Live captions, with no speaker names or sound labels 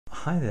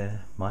Hi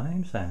there, my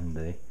name's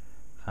Andy,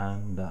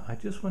 and I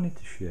just wanted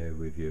to share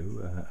with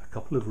you a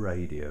couple of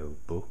radio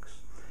books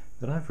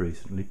that I've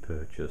recently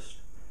purchased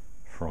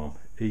from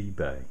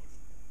eBay.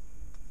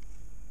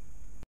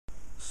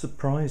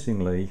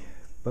 Surprisingly,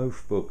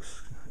 both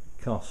books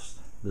cost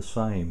the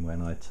same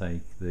when I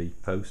take the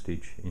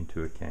postage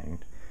into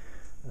account.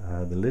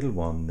 The little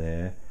one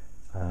there,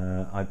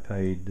 I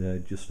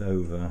paid just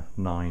over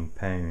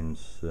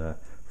 £9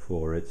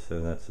 for it,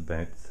 so that's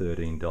about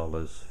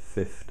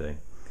 $13.50.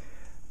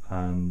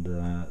 And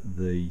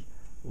the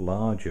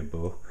larger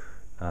book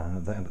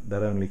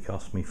that only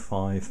cost me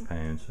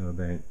 £5, so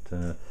about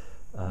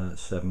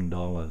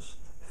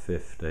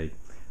 $7.50.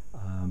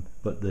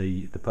 But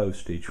the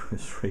postage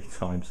was 3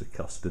 times the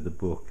cost of the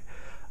book.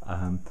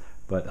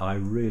 But I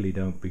really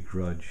don't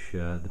begrudge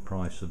the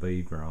price of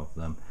either of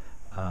them,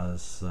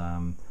 as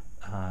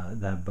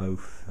they're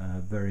both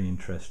very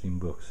interesting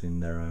books in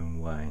their own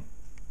way.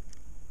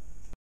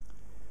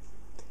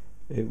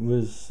 It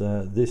was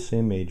this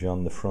image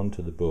on the front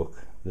of the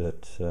book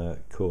that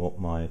caught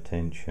my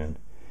attention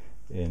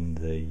in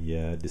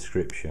the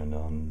description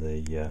on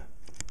the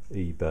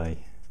eBay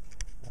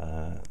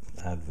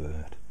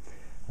advert,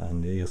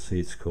 and you'll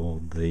see it's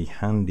called the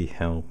Handy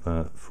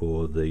Helper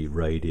for the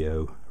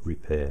Radio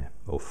Repair,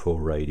 or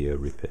for radio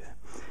repair.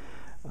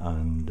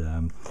 And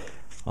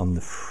on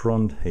the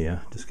front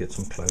here, just get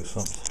some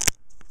close-ups.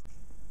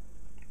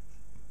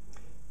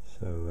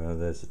 So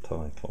there's the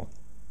title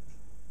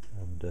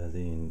and the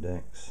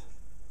index,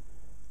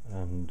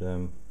 and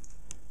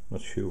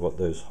not sure what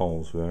those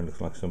holes were. It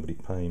looks like somebody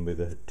paying with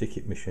a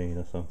ticket machine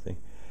or something.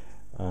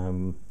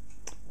 And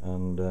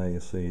you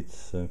see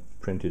it's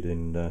printed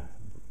in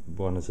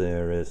Buenos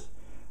Aires,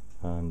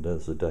 and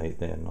there's a date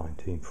there,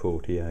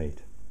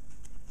 1948.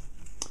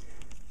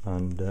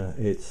 And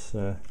it's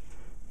got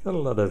a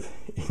lot of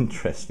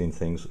interesting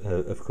things,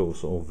 of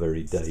course all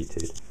very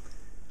dated.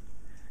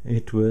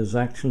 It was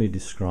actually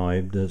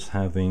described as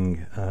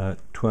having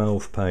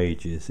 12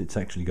 pages. It's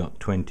actually got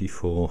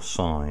 24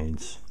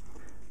 sides.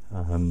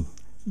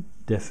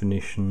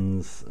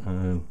 Definitions,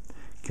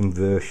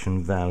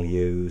 conversion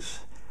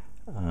values,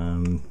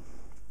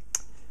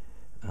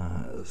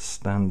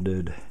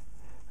 standard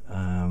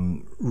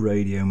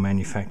radio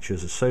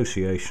manufacturers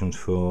associations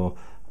for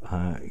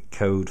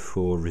code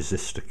for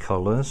resistor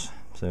colors,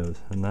 so,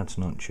 and that's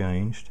not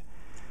changed.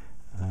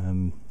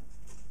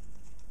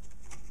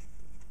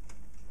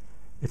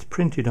 It's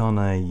printed on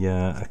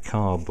a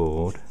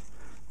cardboard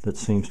that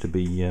seems to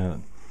be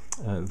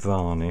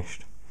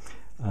varnished,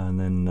 and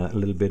then a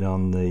little bit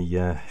on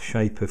the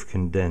shape of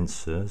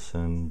condensers,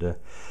 and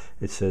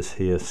it says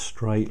here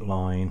straight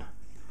line.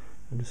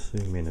 I'll just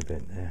zoom in a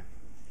bit there.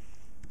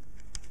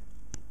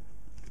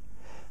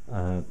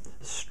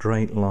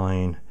 Straight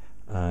line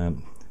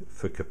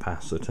for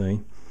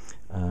capacity,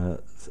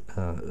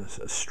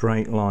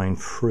 straight line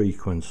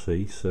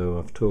frequency, so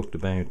I've talked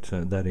about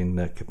that in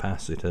the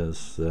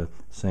capacitors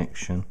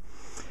section,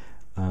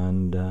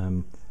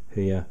 and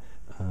here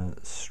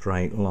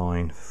straight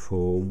line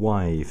for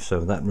wave,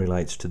 so that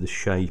relates to the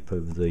shape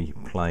of the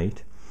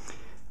plate.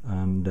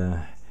 And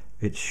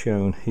it's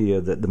shown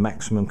here that the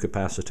maximum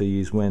capacity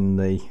is when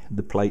the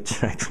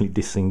plates are actually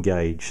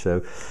disengaged.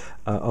 So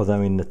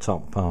although in the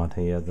top part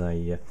here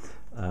they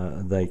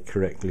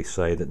correctly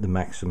say that the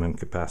maximum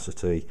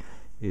capacity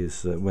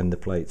is when the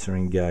plates are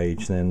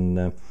engaged,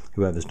 then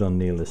whoever's done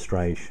the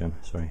illustration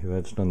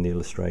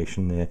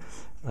there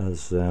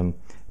has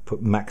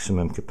put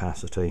maximum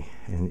capacity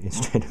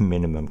instead of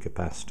minimum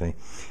capacity,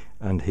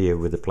 and here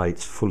with the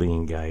plates fully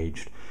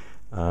engaged.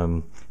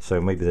 So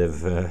maybe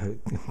they've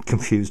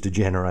confused a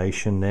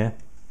generation there.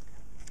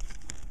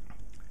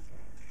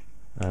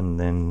 And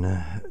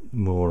then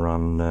more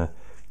on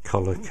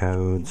color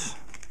codes,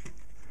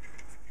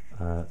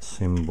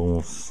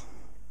 symbols,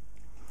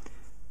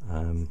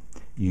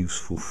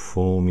 useful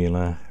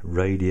formula,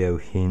 radio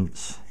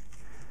hints,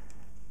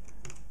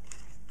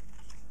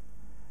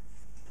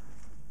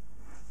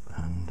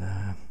 and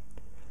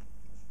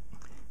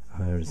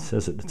it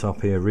says at the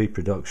top here,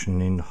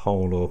 reproduction in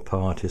whole or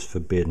part is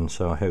forbidden,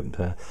 so I hope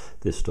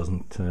this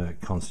doesn't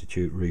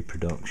constitute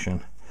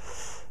reproduction.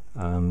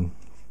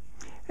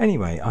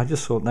 Anyway, I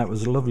just thought that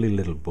was a lovely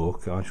little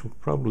book. I shall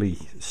probably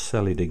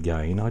sell it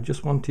again. I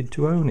just wanted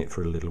to own it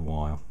for a little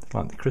while,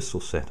 like the crystal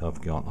set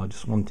I've got. I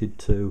just wanted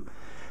to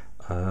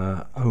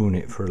own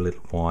it for a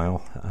little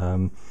while,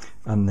 and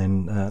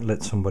then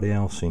let somebody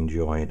else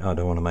enjoy it. I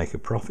don't want to make a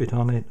profit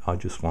on it. I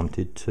just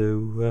wanted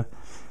to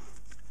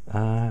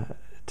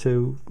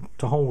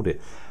hold it.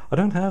 I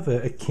don't have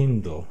a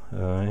Kindle,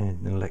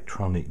 an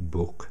electronic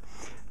book,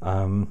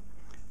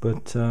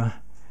 but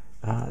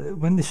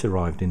when this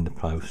arrived in the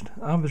post,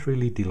 I was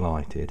really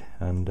delighted,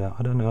 and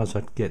I don't know as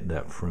I'd get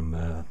that from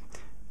a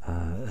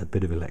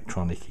bit of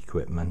electronic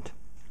equipment.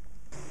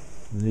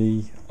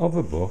 The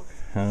other book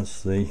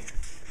has the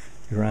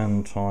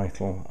grand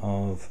title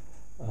of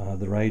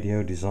The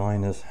Radio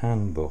Designer's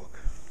Handbook,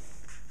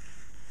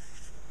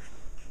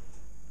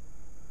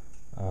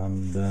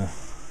 and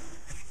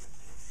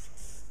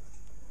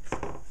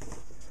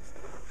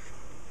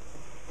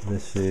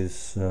This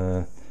is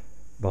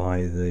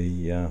by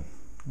the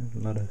there's a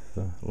lot of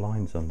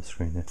lines on the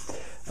screen there.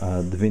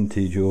 The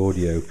Vintage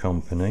Audio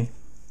Company.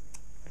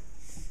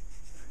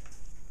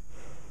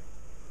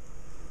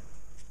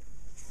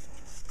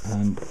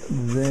 And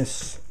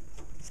this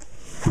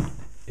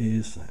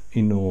is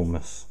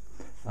enormous.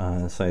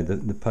 Say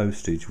that the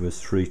postage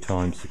was 3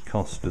 times the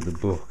cost of the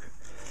book,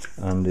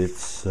 and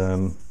it's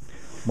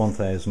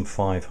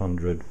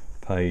 1,500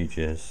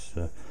 pages.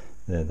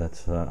 There,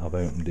 that's I've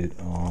opened it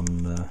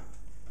on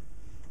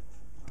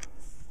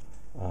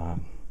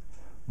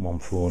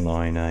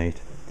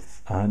 1498,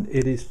 and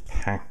it is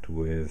packed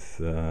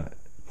with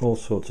all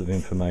sorts of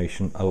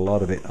information. A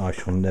lot of it I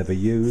shall never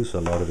use,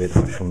 a lot of it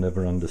I shall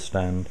never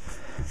understand,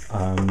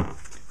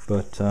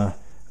 but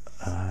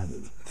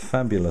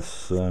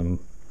fabulous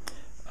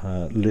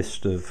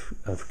list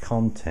of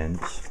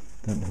contents.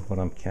 Don't know what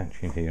I'm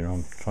catching here.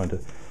 I'm trying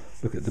to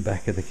look at the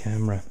back of the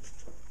camera,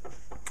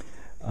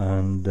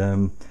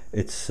 and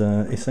it's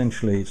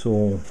essentially it's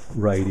all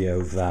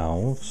radio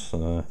valves,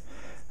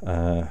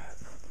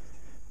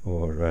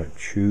 or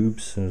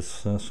tubes, as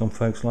some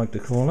folks like to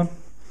call them,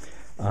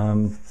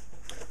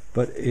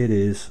 but it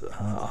is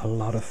a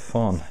lot of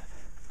fun,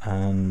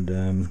 and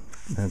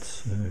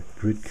that's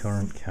grid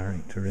current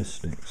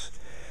characteristics,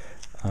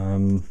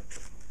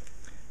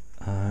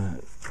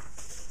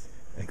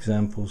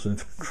 examples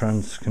of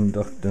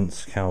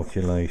transconductance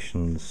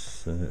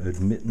calculations,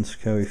 admittance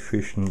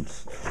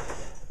coefficients,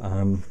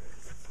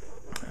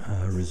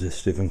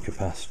 resistive and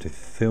capacitive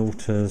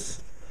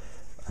filters,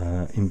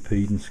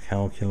 impedance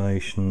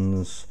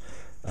calculations,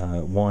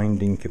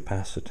 winding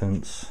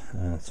capacitance,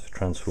 it's for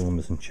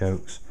transformers and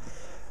chokes,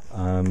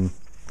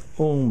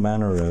 all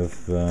manner of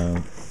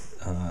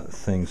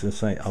things.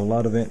 As I say, a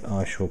lot of it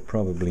I shall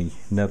probably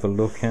never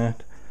look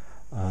at.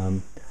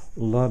 A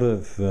lot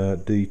of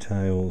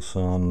details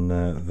on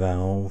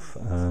valve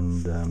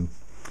and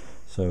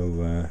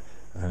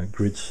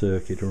grid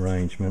circuit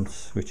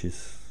arrangements, which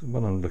is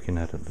what I'm looking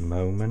at the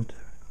moment.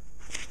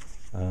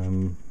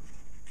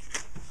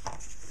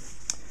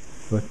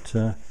 But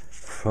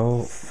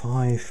for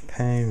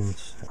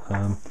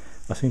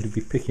 £5, I seem to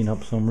be picking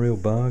up some real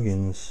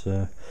bargains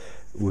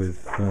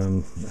with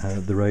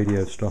the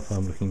radio stuff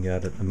I'm looking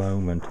at the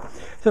moment.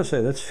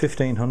 So that's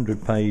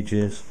 1,500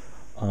 pages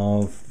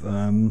of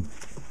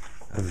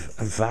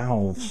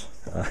valves.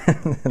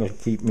 It'll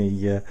keep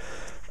me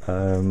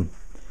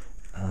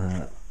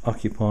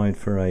occupied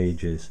for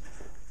ages.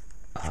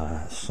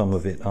 Some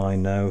of it I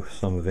know,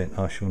 some of it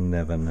I shall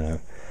never know.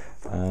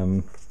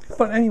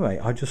 But anyway,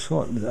 I just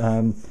thought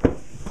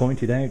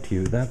pointed out to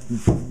you that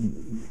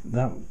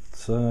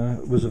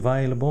was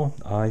available.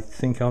 I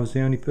think I was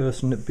the only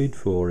person that bid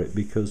for it,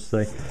 because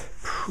they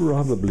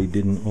probably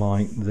didn't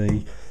like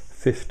the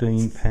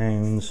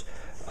 £15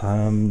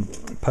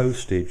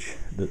 postage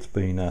that's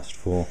been asked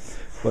for,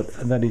 but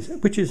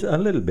which is a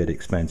little bit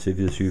expensive,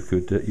 as you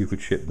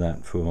could ship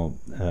that for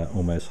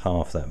almost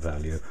half that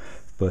value,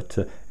 but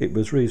it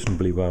was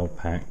reasonably well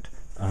packed,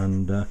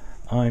 and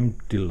I'm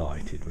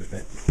delighted with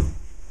it.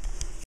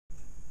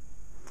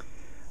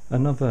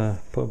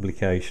 Another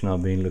publication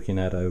I've been looking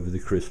at over the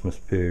Christmas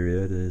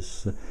period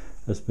has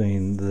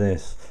been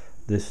this.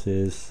 This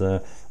is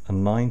a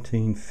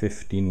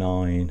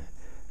 1959,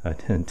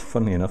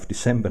 funnily enough,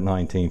 December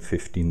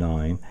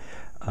 1959,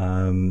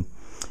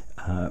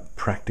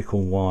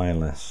 Practical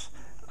Wireless,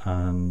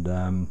 and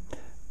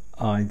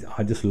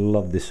I just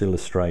love this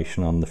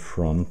illustration on the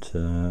front.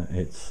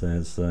 It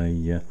says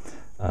a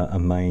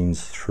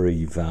mains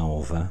 3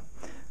 valver,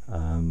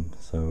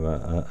 so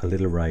a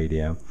little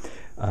radio.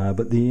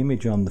 But the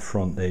image on the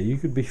front there, you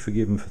could be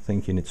forgiven for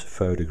thinking it's a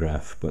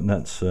photograph, but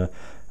that's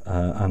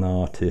an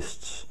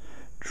artist's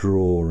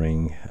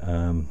drawing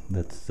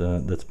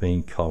that's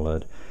been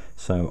coloured.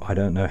 So I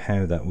don't know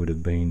how that would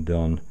have been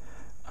done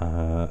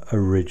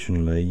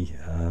originally,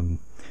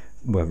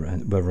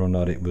 whether or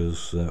not it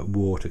was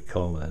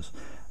watercolours.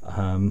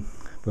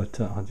 But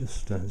I'll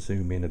just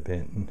zoom in a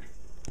bit, and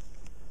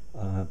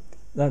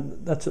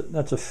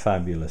that's a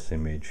fabulous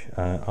image.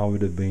 I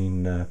would have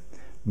been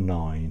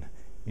 9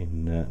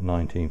 in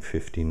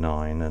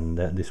 1959, and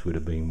this would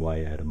have been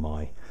way out of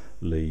my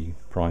league.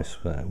 Price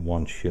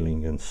 £1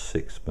 shilling and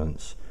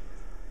 6pence.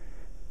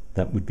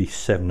 That would be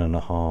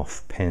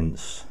 7.5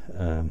 pence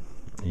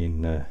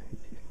in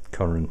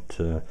current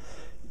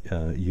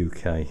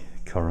UK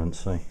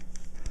currency.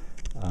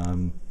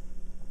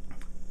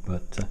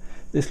 But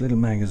this little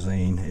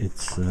magazine,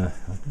 it's I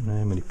don't know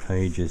how many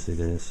pages it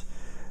is.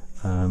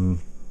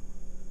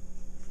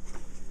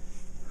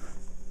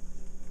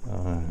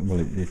 Well,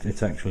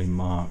 it's actually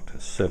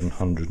marked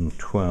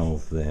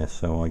 712 there,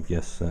 so I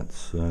guess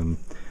that's I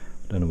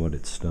don't know what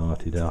it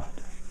started at.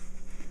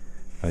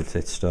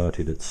 It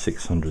started at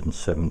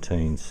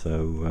 617,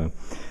 so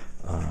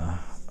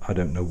I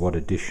don't know what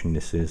edition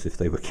this is, if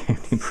they were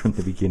counting from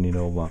the beginning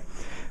or what.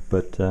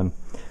 But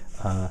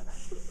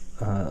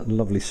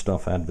lovely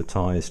stuff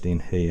advertised in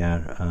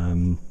here.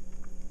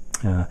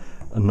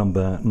 a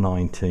number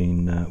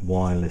 19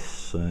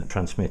 wireless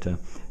transmitter.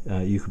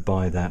 You could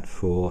buy that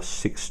for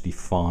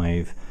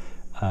 65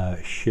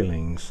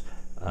 shillings,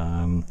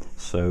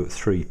 so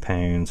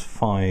 £3,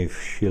 5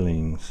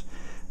 shillings.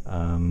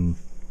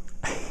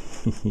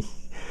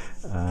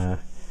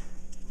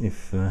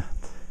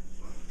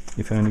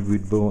 If only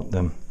we'd bought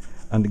them.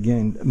 And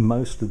again,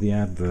 most of the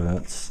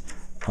adverts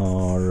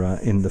are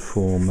in the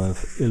form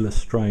of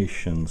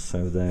illustrations,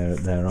 so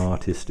they're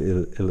artist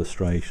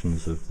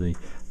illustrations of the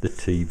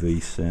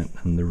TV set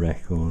and the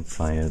record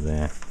player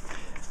there,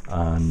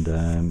 and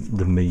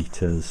the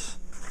meters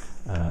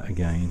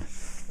again,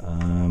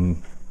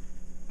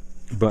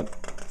 but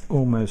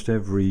almost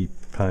every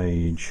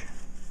page,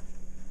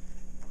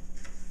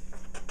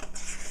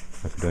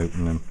 I could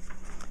open them,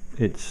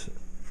 it's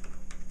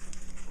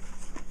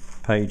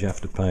page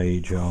after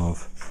page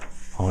of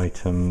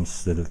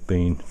items that have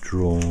been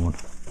drawn.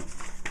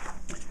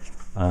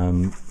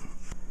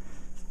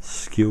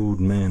 Skilled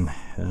men,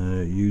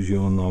 use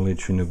your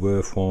knowledge in a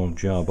worthwhile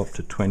job, up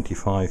to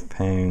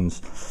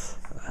 £25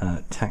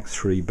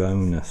 tax-free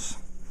bonus.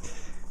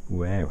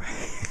 Wow.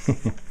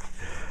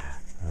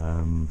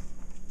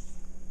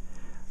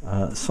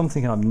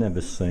 Something I've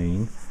never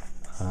seen,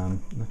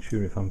 not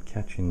sure if I'm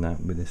catching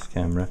that with this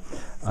camera,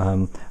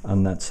 and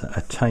that's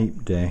a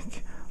tape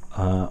deck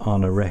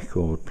on a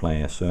record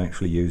player, so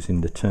actually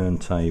using the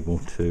turntable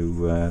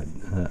to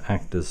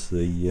act as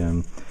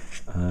the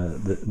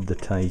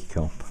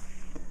take-up.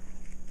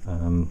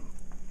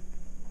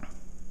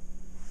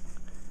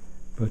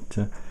 But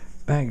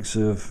bags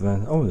of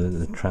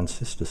the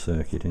transistor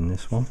circuit in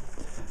this one,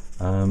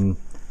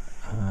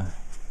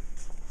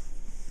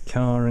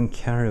 car and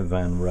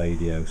caravan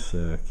radio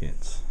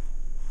circuits.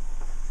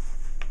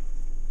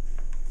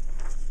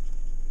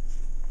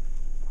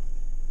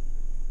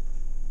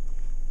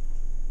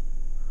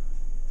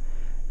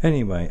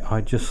 Anyway,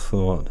 I just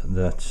thought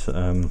that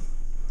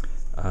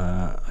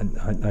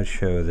I'd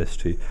show this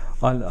to you.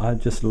 I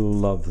just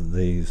love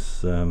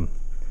these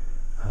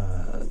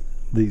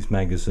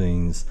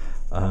magazines.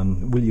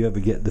 Will you ever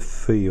get the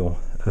feel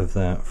of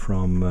that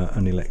from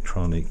an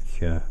electronic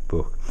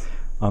book?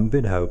 I'm a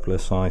bit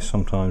hopeless. I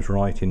sometimes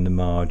write in the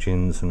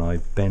margins and I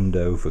bend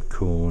over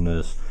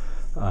corners,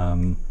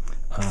 but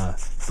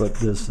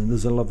there's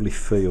a lovely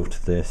feel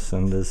to this,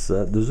 and there's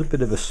a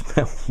bit of a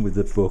smell with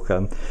the book.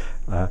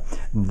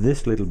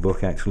 This little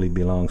book actually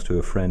belongs to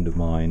a friend of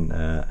mine,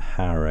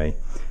 Harry,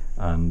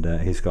 and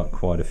he's got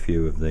quite a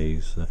few of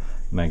these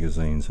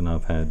magazines, and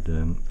I've had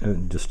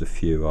just a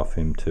few off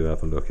him to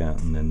have a look at,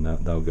 and then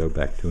they'll go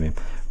back to him,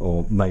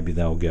 or maybe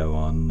they'll go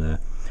on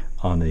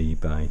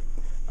eBay.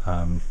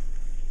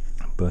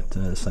 But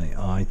say,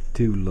 I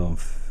do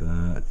love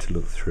to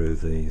look through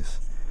these.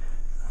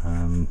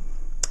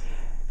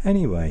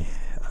 Anyway,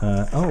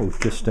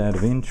 just out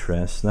of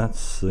interest,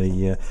 that's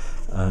the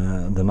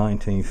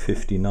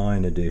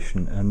 1959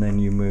 edition, and then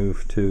you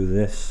move to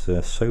this.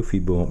 Sophie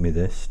bought me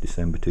this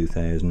December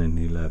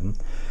 2011,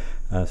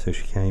 so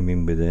she came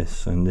in with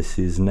this, and this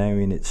is now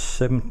in its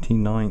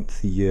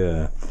 79th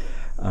year.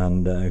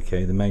 And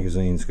okay, the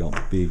magazine's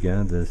got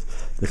bigger. There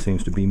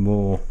seems to be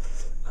more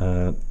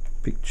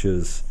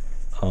pictures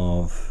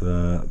of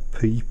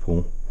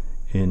people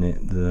in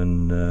it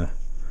than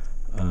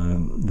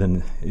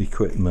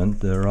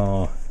equipment. There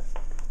are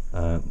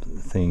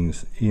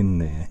things in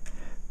there,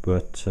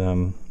 but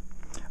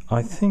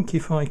I think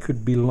if I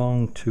could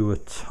belong to a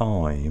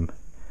time,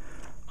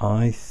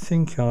 I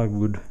think I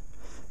would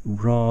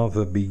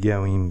rather be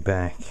going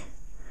back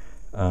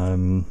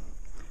to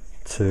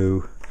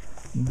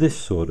this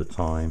sort of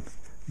time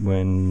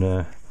when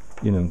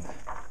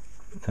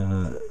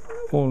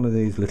all of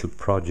these little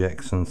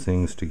projects and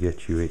things to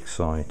get you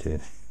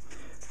excited.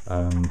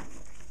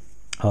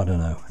 I don't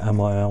know,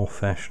 am I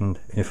old-fashioned?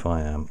 If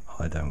I am,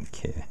 I don't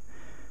care.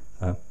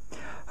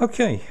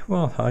 Okay,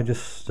 well, I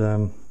just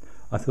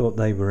I thought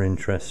they were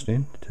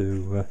interesting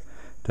to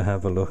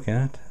have a look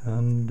at,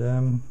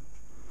 and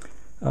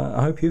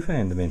I hope you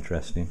found them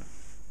interesting.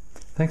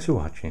 Thanks for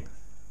watching.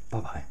 Bye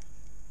bye.